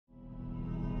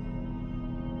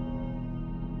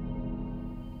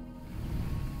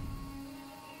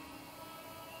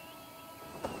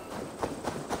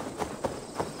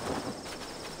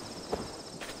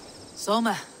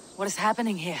Soma, what is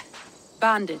happening here?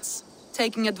 Bandits,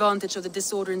 taking advantage of the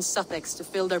disorder in Suthsexe to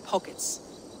fill their pockets.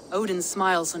 Odin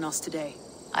smiles on us today.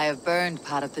 I have burned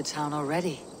part of the town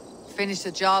already. Finish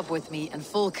the job with me, and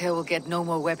Fulke will get no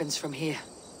more weapons from here.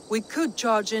 We could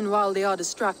charge in while they are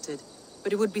distracted,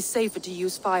 but it would be safer to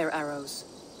use fire arrows.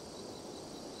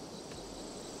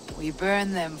 We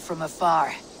burn them from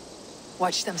afar.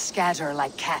 Watch them scatter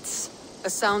like cats. A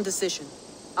sound decision.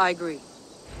 I agree.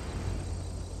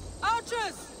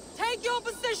 Archers! Take your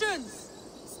positions!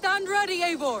 Stand ready,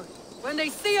 Eivor! When they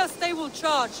see us, they will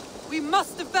charge. We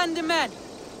must defend the men!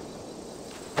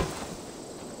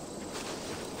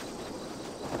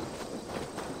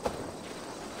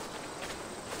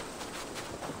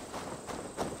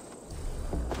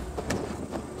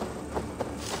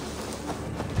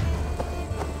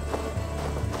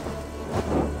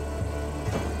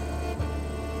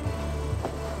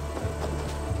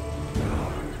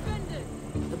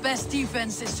 Best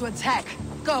defense is to attack.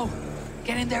 Go!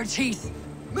 Get in their teeth!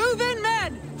 Move in,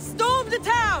 men! Storm the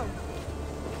town!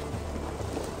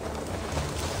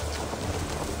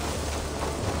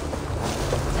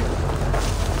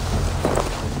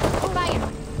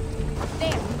 Fire!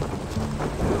 There!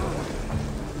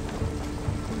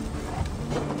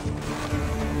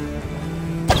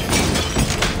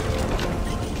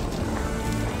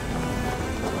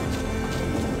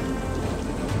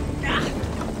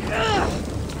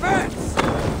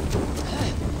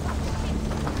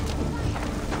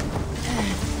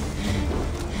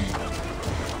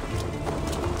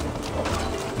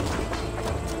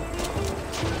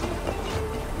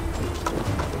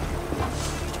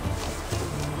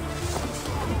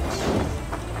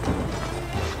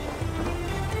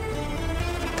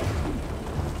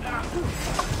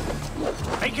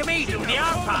 Take him easy with the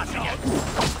arm passing it.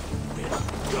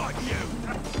 Got you.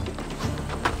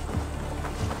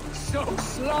 So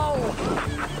slow.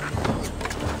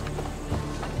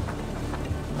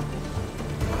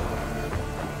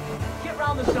 Get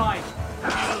round the side.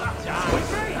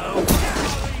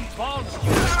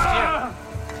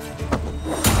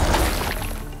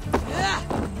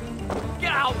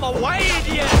 Get out my way,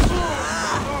 idiot!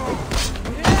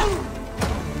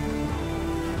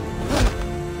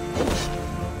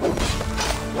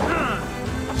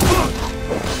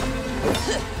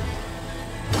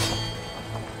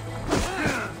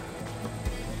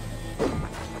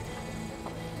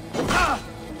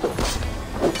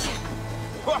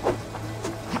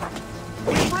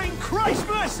 Bring Christ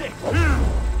mercy!